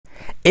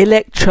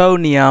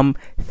Electroneum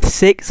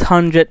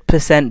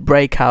 600%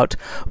 breakout.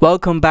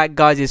 Welcome back,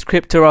 guys. It's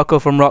cryptorocko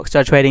from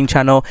Rockstar Trading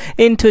Channel.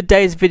 In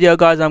today's video,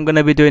 guys, I'm going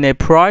to be doing a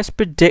price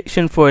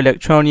prediction for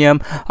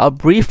Electroneum. I'll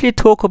briefly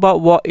talk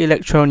about what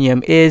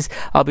Electroneum is.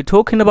 I'll be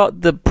talking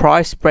about the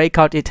price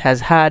breakout it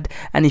has had,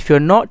 and if you're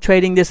not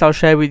trading this, I'll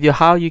share with you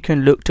how you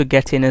can look to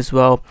get in as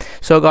well.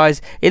 So guys,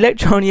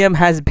 Electroneum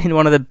has been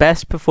one of the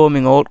best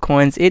performing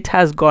altcoins. It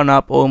has gone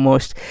up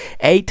almost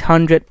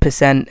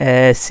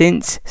 800%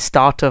 since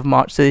start of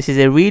March. So this is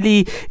a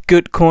really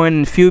good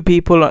coin. Few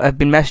people have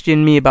been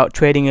messaging me about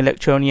trading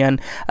Electroneum.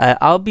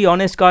 I'll be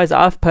honest, guys,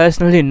 I've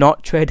personally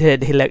not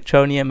traded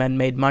Electroneum and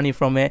made money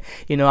from it.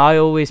 You know, I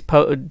always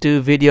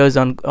do videos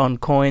on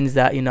coins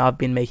that, you know, I've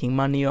been making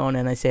money on,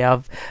 and I say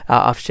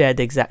I've shared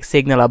the exact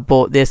signal. I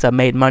bought this, I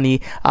made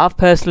money. I've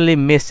personally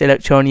missed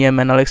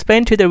Electroneum, and I'll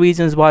explain to you the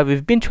reasons why.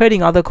 We've been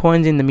trading other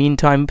coins in the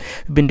meantime.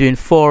 We've been doing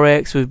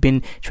Forex, we've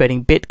been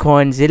trading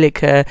Bitcoin,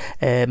 Zilliqa,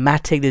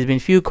 Matic. There's been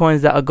few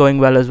coins that are going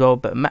well as well,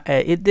 but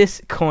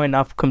this coin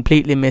I've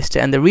completely missed it.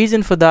 And the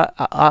reason for that,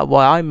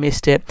 why I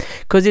missed it,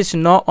 because it's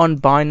not on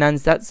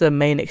Binance. That's the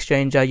main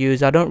exchange I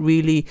use. I don't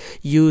really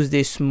use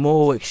these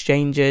small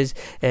exchanges.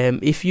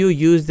 If you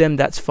use them,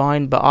 that's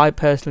fine, but I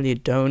personally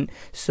don't,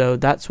 so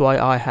that's why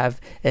I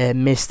have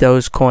missed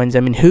those coins. I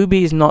mean,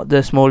 Huobi is not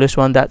the smallest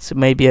one. That's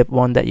maybe a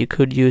one that you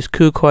could use.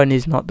 KuCoin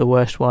is not the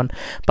worst one,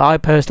 but I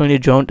personally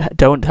don't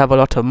have a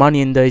lot of money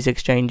in those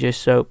exchanges,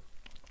 so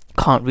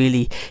can't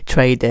really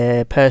trade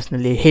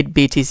personally. Hit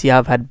BTC,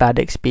 I've had bad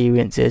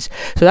experiences.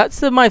 So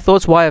that's my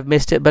thoughts why I've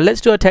missed it. But let's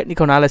do a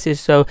technical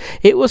analysis. So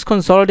it was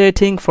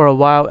consolidating for a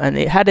while and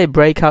it had a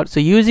breakout.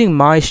 So using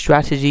my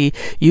strategy,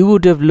 you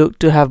would have looked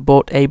to have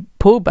bought a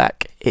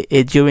pullback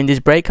during this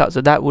breakout.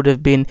 So that would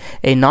have been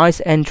a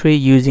nice entry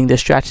using the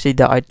strategy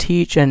that I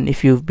teach. And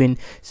if you've been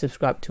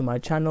subscribed to my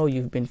channel,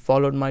 you've been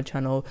followed my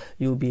channel,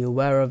 you'll be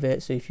aware of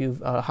it. So if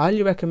you've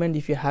highly recommend,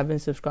 if you haven't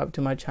subscribed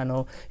to my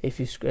channel, if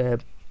you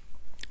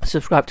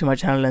subscribe to my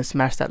channel and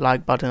smash that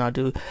like button. I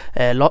do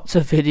lots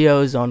of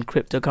videos on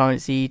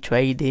cryptocurrency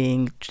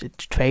trading,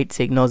 trade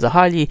signals. I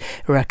highly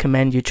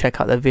recommend you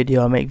check out the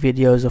video. I make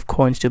videos of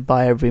coins to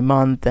buy every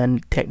month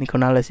and technical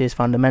analysis,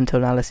 fundamental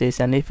analysis.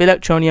 And if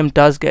Electroneum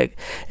does get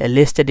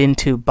listed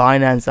into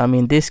Binance, I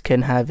mean, this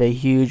can have a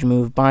huge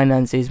move.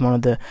 Binance is one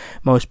of the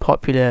most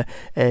popular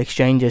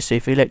exchanges, so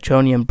if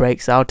Electroneum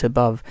breaks out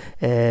above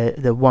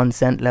the 1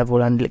 cent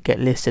level and get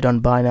listed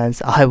on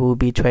Binance, I will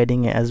be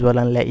trading it as well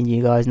and letting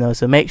you guys know.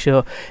 So make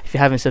sure, if you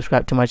haven't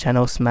subscribed to my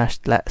channel, smash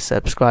that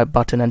subscribe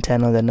button and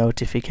turn on the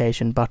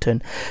notification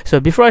button. So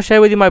before I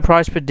share with you my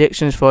price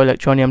predictions for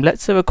Electroneum,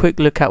 let's have a quick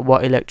look at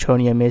what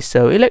Electroneum is.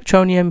 So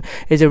Electroneum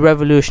is a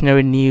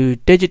revolutionary new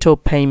digital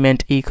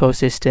payment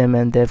ecosystem,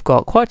 and they've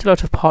got quite a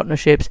lot of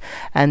partnerships,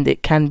 and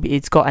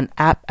it's got an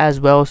app as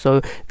well. So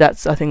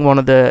that's, I think, one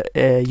of the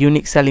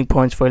unique selling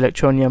points for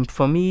Electroneum.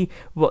 For me,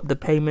 what the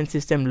payment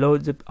system,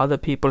 loads of other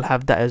people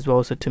have that as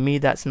well, so to me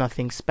that's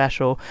nothing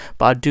special,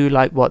 but I do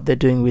like what they're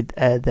doing with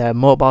their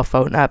mobile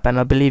phone app, and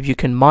I believe you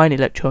can mine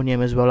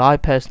Electroneum as well. I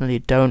personally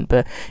don't,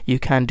 but you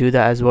can do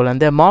that as well.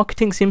 And their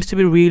marketing seems to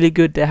be really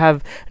good. They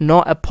have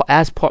not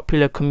as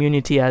popular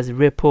community as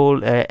Ripple,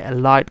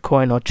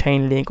 Litecoin or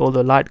Chainlink,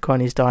 although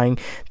Litecoin is dying.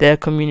 Their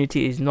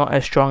community is not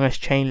as strong as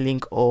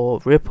Chainlink or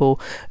Ripple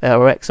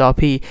or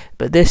XRP,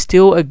 but they're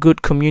still a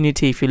good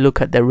community if you look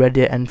at their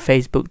Reddit and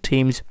Facebook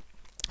teams.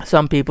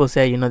 Some people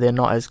say, you know, they're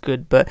not as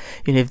good, but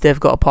you know, if they've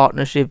got a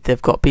partnership,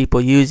 they've got people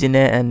using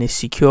it and it's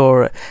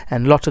secure,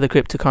 and a lot of the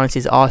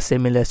cryptocurrencies are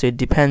similar, so it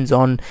depends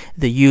on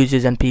the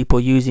users and people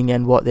using it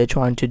and what they're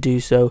trying to do.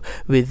 So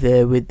with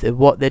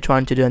what they're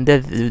trying to do, and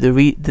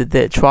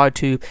they try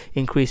to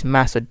increase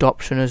mass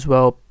adoption as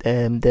well.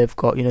 They've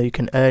got, you know, you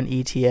can earn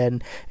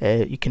ETN,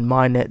 you can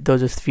mine it.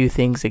 Those are a few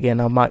things.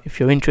 Again, if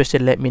you're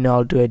interested, let me know.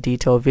 I'll do a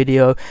detailed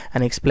video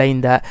and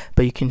explain that.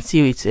 But you can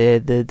see it's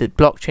the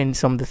blockchain,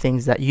 some of the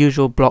things that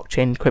usual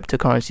blockchain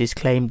cryptocurrencies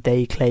claim,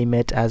 they claim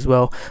it as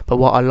well. But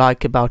what I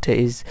like about it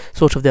is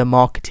sort of their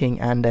marketing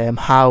and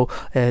how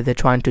they're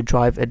trying to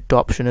drive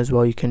adoption as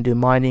well. You can do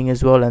mining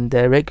as well, and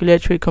their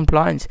regulatory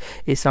compliance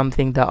is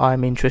something that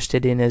I'm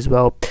interested in as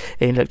well.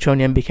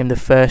 Electroneum became the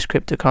first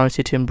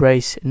cryptocurrency to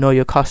embrace know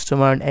your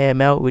customer and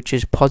AML, which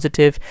is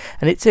positive.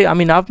 And it's I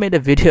mean, I've made a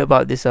video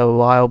about this a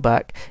while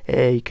back.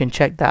 You can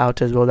check that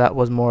out as well. That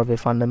was more of a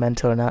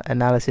fundamental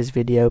analysis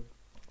video,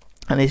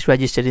 and it's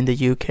registered in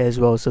the UK as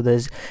well. So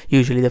there's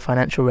usually the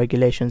financial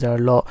regulations are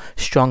a lot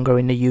stronger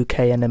in the UK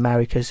and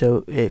America,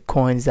 so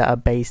coins that are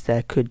based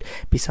there could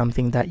be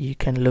something that you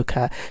can look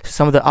at. So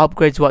some of the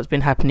upgrades, what's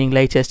been happening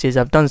latest is,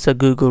 I've done some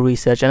Google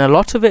research, and a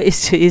lot of it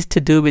is to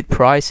do with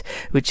price,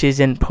 which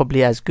isn't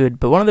probably as good.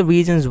 But one of the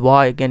reasons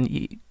why, again,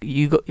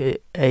 you got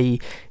a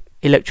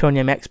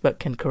Electroneum expert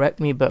can correct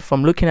me, but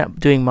from looking at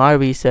doing my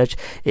research,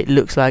 it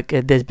looks like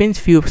there's been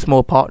few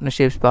small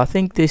partnerships, but I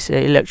think this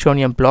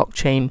Electroneum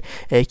blockchain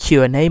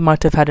Q&A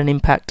might have had an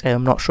impact.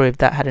 I'm not sure if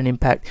that had an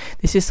impact.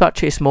 This is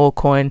such a small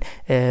coin,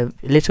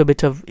 little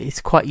bit of,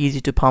 it's quite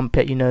easy to pump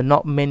it.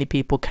 Not many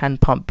people can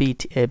pump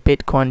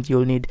Bitcoin.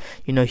 You'll need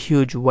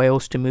huge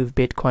whales to move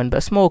Bitcoin,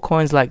 but small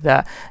coins like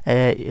that,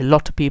 a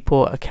lot of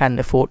people can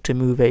afford to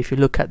move it. If you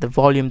look at the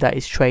volume that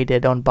is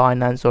traded on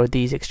Binance or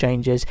these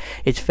exchanges,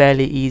 it's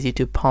fairly easy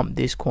to pump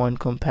this coin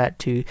compared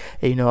to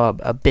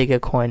a bigger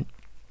coin.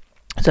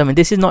 So I mean,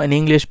 this is not in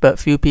English, but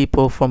few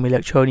people from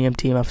Electroneum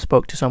team, I've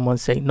spoke to someone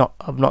saying,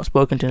 I've not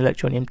spoken to an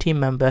Electroneum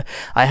team member.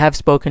 I have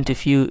spoken to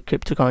few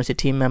cryptocurrency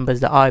team members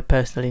that I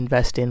personally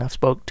invest in. I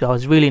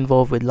was really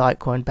involved with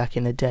Litecoin back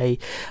in the day.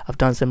 I've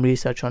done some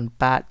research on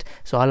BAT.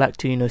 So I like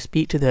to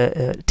speak to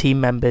the team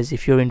members.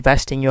 If you're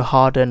investing your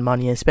hard-earned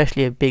money,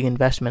 especially a big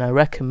investment, I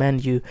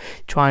recommend you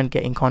try and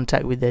get in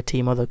contact with their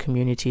team or the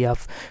community.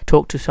 I've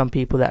talked to some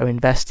people that are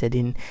invested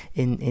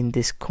in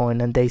this coin,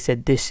 and they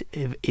said this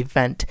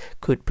event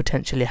could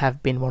potentially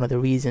have been one of the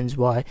reasons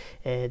why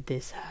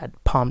this had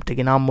pumped.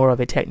 Again, I'm more of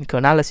a technical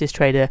analysis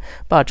trader,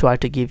 but I try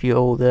to give you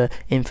all the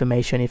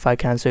information if I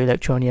can. So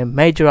Electroneum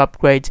major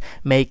upgrades,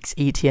 makes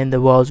ETN the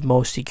world's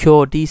most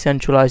secure,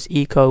 decentralized,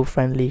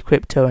 eco-friendly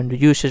crypto, and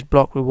reduces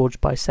block rewards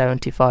by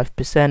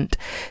 75%.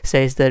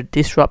 Says the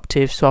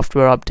disruptive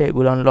software update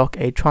will unlock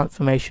a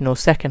transformational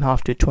second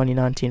half to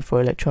 2019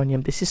 for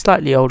Electroneum. This is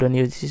slightly older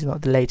news. This is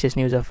not the latest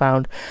news I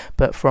found,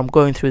 but from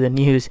going through the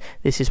news,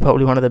 this is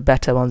probably one of the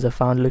better ones I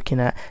found,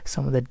 looking at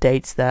some of the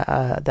dates that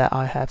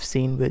I have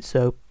seen with.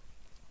 So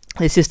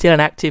this is still an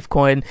active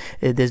coin.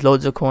 There's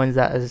loads of coins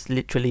that is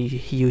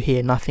literally you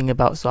hear nothing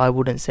about, so I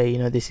wouldn't say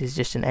this is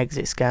just an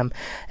exit scam.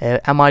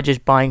 Am I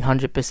just buying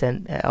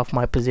 100% of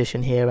my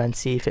position here and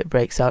see if it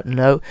breaks out?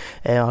 No.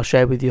 I'll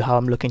share with you how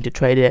I'm looking to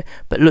trade it,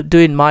 but look,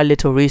 doing my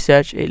little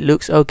research, it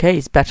looks okay.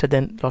 It's better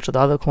than a lot of the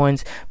other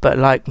coins, but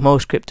like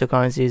most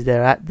cryptocurrencies,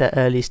 they're at the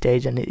early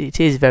stage, and it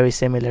is very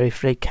similar.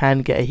 If they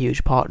can get a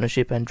huge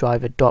partnership and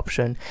drive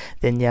adoption,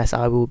 then yes,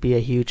 I will be a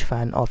huge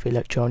fan of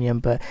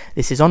Electroneum. But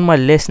this is on my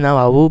list now.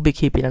 I will be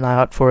keeping an eye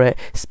out for it,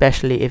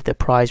 especially if the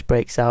price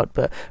breaks out.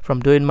 But from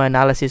doing my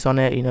analysis on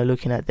it,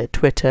 looking at their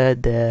Twitter,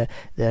 the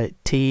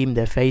team,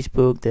 their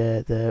Facebook,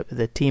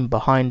 the team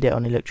behind it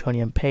on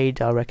Electroneum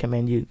page, I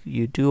recommend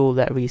you do all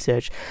that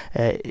research.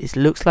 It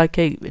looks like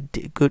a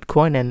good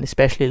coin, and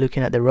especially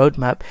looking at the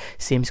roadmap,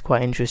 seems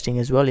quite interesting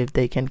as well if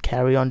they can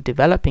carry on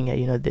developing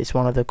it. It's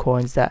one of the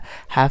coins that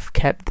have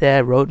kept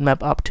their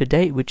roadmap up to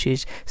date, which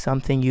is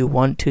something you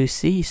want to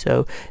see.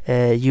 So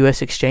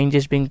US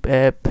exchanges being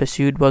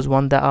pursued was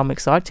one that I'm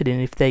excited in.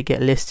 If they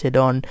get listed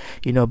on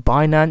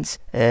Binance,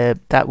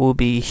 that will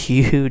be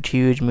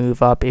huge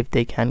move up. If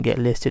they can get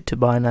listed to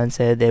Binance,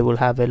 they will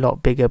have a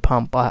lot bigger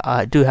pump.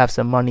 I do have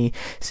some money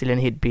still in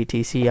HIT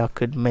BTC. I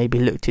could maybe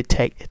look to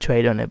take a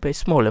trade on it, but it's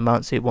small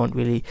amounts, so it won't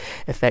really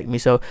affect me.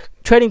 So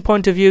trading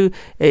point of view,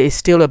 it is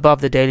still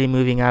above the daily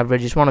moving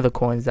average. It's one of the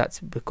coins that's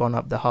gone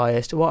up the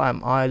highest. What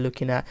am I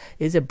looking at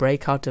is a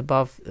breakout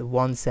above the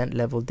 1 cent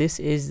level. This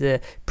is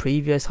the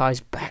previous highs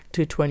back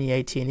to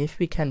 2018. If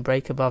we can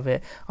break above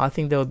it, I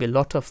think there will be a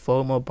lot of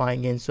FOMO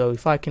buying in. So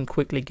if I can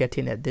quickly get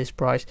in at this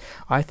price,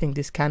 I think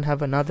this can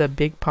have another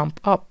big pump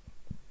up.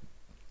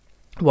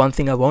 One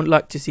thing I won't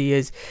like to see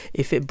is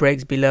if it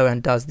breaks below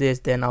and does this,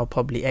 then I'll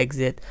probably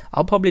exit.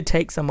 I'll probably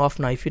take some off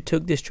now. If you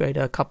took this trade,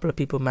 a couple of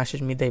people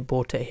messaged me, they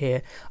bought it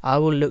here. I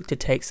will look to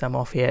take some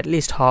off here, at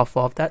least half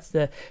off. That's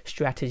the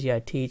strategy I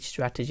teach,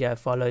 strategy I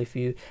follow. If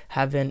you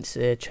haven't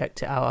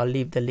checked it out, I'll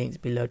leave the links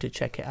below to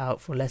check it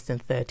out. For less than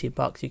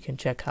 $30, you can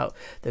check out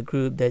the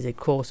group. There's a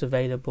course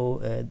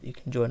available. You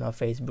can join our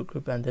Facebook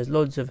group, and there's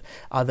loads of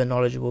other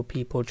knowledgeable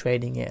people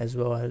trading it as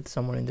well.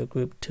 Someone in the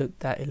group took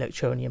that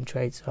Electroneum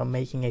trade, so I'm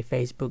making a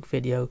Facebook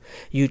video,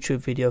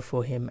 YouTube video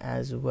for him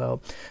as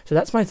well. So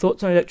that's my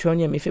thoughts on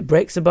Electroneum. If it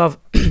breaks above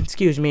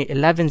excuse me,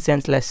 11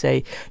 cents, let's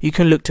say, you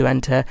can look to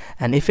enter,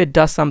 and if it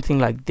does something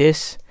like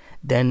this,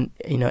 then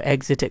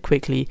exit it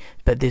quickly.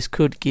 But this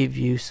could give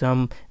you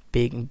some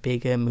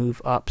bigger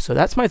move up. So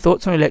that's my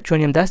thoughts on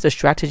Electroneum. That's the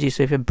strategy.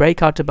 So if it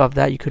break out above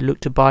that, you could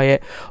look to buy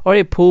it, or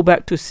a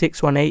pullback to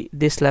 618,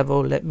 this level.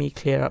 Let me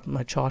clear up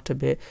my chart a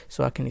bit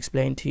so I can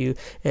explain to you.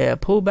 A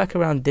pullback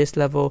around this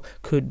level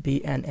could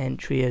be an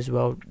entry as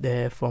well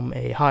there from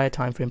a higher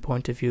time frame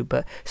point of view.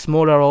 But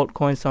smaller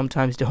altcoins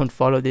sometimes don't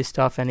follow this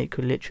stuff, and it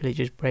could literally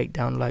just break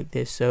down like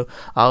this. So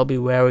I'll be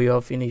wary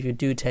of, if you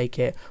do take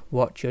it,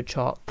 watch your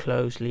chart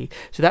closely.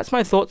 So that's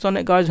my thoughts on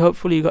it, guys.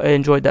 Hopefully you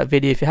enjoyed that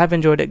video. If you have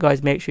enjoyed it,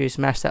 guys, make sure you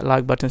smash that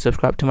like button,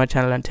 subscribe to my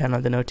channel, and turn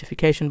on the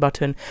notification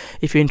button.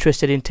 If you're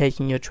interested in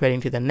taking your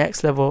trading to the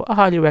next level, I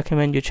highly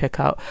recommend you check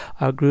out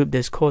our group.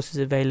 There's courses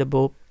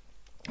available,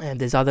 and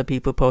there's other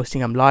people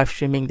posting. I'm live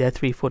streaming there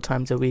 3-4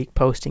 times a week,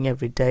 posting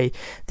every day.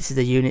 This is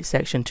the unit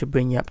section to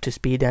bring you up to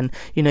speed. And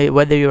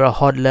whether you're a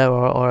hodler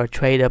or a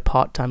trader,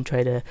 part-time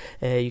trader,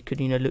 you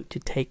could look to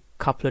take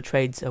couple of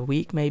trades a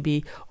week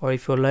maybe, or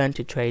if you learn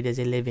to trade as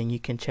a living, you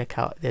can check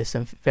out, there's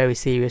some very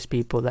serious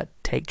people that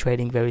take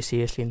trading very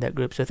seriously in that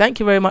group. So thank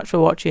you very much for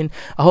watching.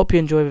 I hope you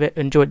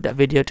enjoyed that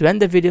video. To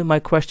end the video, my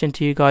question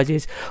to you guys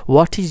is,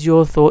 what is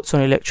your thoughts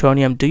on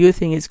Electroneum? Do you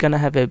think it's going to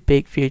have a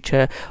big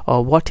future,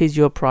 or what is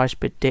your price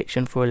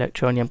prediction for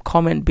Electroneum?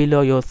 Comment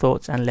below your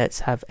thoughts and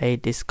let's have a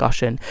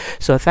discussion.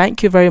 So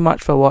thank you very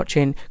much for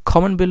watching.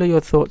 Comment below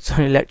your thoughts on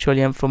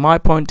Electroneum. From my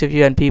point of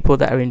view and people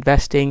that are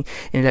investing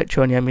in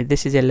Electroneum,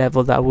 this is a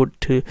level that I would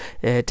to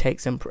take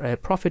some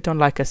profit on,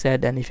 like I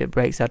said, and if it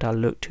breaks out, I'll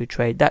look to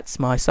trade. That's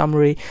my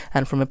summary.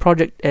 And from a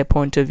project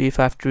point of view, if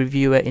I have to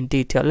review it in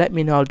detail, let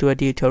me know. I'll do a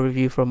detailed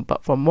review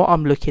but from what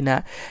I'm looking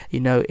at, you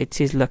know, it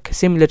is like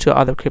similar to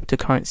other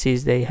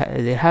cryptocurrencies. They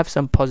have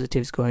some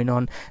positives going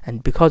on,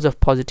 and because of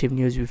positive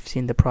news, we've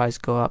seen the price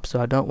go up.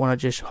 So I don't want to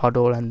just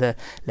hodl and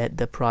let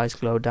the price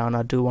go down.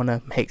 I do want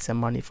to make some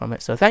money from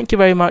it. So thank you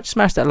very much.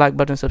 Smash that like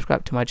button,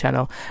 subscribe to my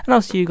channel, and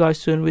I'll see you guys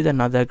soon with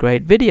another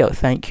great video.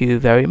 Thank you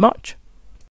very much.